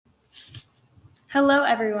Hello,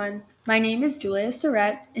 everyone. My name is Julia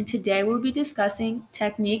Surratt, and today we'll be discussing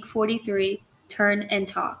Technique 43 Turn and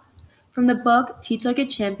Talk from the book Teach Like a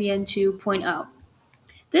Champion 2.0.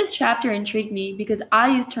 This chapter intrigued me because I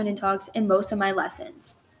use turn and talks in most of my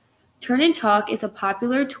lessons. Turn and talk is a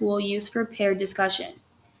popular tool used for paired discussion.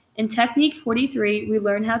 In Technique 43, we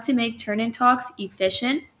learn how to make turn and talks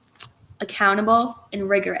efficient, accountable, and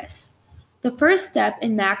rigorous. The first step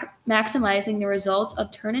in maximizing the results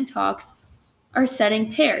of turn and talks are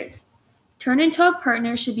setting pairs. Turn and talk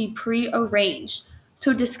partners should be pre-arranged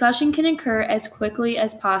so discussion can occur as quickly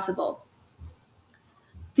as possible.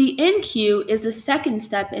 The in cue is the second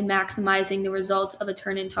step in maximizing the results of a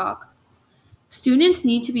turn and talk. Students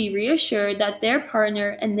need to be reassured that their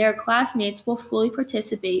partner and their classmates will fully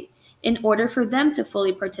participate in order for them to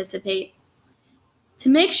fully participate. To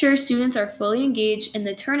make sure students are fully engaged in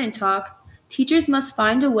the turn and talk, teachers must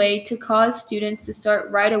find a way to cause students to start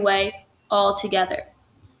right away all together.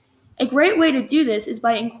 A great way to do this is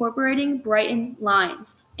by incorporating brightened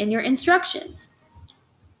lines in your instructions.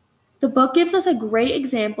 The book gives us a great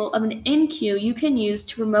example of an in cue you can use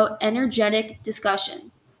to promote energetic discussion.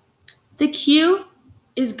 The cue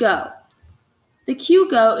is go. The cue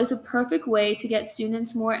go is a perfect way to get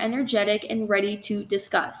students more energetic and ready to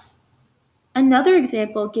discuss. Another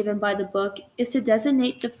example given by the book is to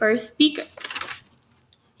designate the first speaker.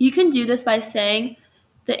 You can do this by saying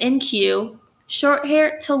the in cue, short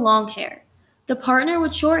hair to long hair. The partner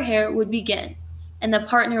with short hair would begin, and the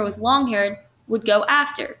partner with long hair would go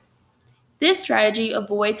after. This strategy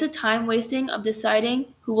avoids the time wasting of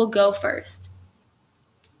deciding who will go first.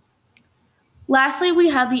 Lastly, we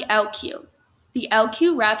have the out cue. The out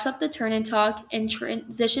cue wraps up the turn and talk and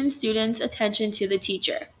transitions students' attention to the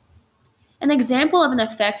teacher. An example of an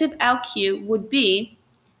effective out cue would be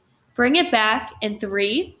bring it back in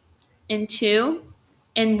 3, in 2,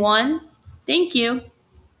 in 1, thank you.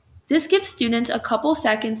 This gives students a couple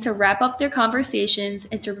seconds to wrap up their conversations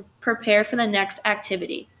and to prepare for the next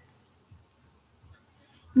activity.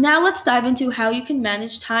 Now let's dive into how you can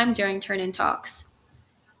manage time during turn and talks.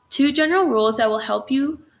 2 general rules that will help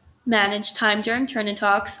you manage time during turn and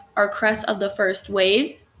talks are crest of the first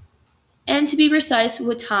wave and to be precise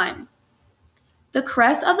with time. The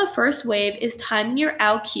crest of the first wave is timing your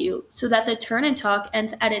out cue so that the turn and talk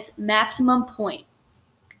ends at its maximum point.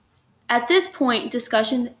 At this point,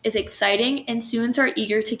 discussion is exciting and students are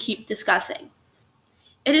eager to keep discussing.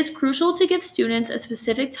 It is crucial to give students a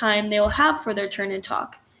specific time they will have for their turn and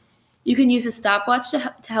talk. You can use a stopwatch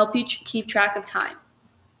to help you keep track of time.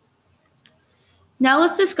 Now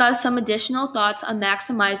let's discuss some additional thoughts on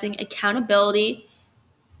maximizing accountability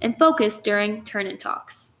and focus during turn and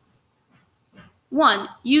talks. 1.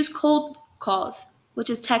 Use cold calls, which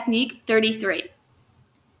is technique 33.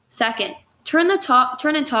 Second, turn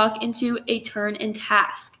and talk into a turn and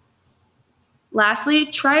task. Lastly,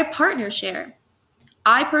 try a partner share.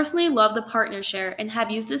 I personally love the partner share and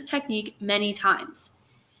have used this technique many times.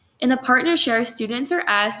 In the partner share, students are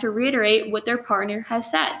asked to reiterate what their partner has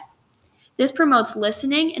said. This promotes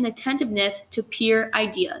listening and attentiveness to peer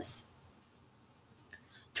ideas.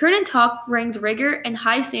 Turn and talk brings rigor and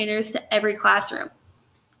high standards to every classroom.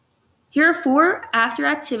 Here are 4 after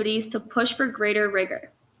activities to push for greater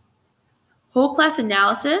rigor. Whole class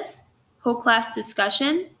analysis, whole class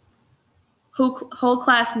discussion, whole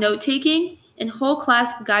class note-taking, and whole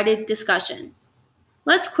class guided discussion.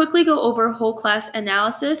 Let's quickly go over whole class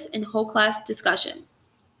analysis and whole class discussion.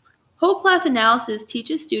 Whole class analysis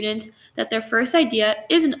teaches students that their first idea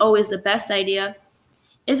isn't always the best idea.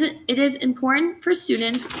 It is important for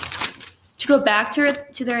students to go back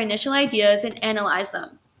to their initial ideas and analyze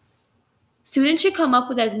them. Students should come up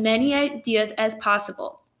with as many ideas as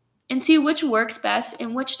possible and see which works best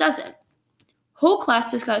and which doesn't. Whole class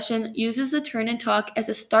discussion uses the turn and talk as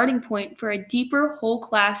a starting point for a deeper whole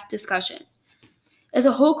class discussion. As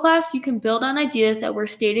a whole class, you can build on ideas that were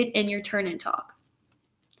stated in your turn and talk.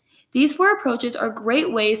 These 4 approaches are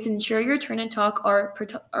great ways to ensure your turn and talk are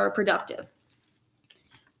productive.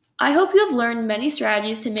 I hope you have learned many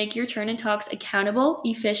strategies to make your turn and talks accountable,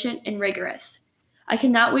 efficient, and rigorous. I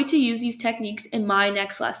cannot wait to use these techniques in my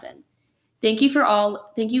next lesson. Thank you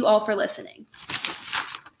all for listening.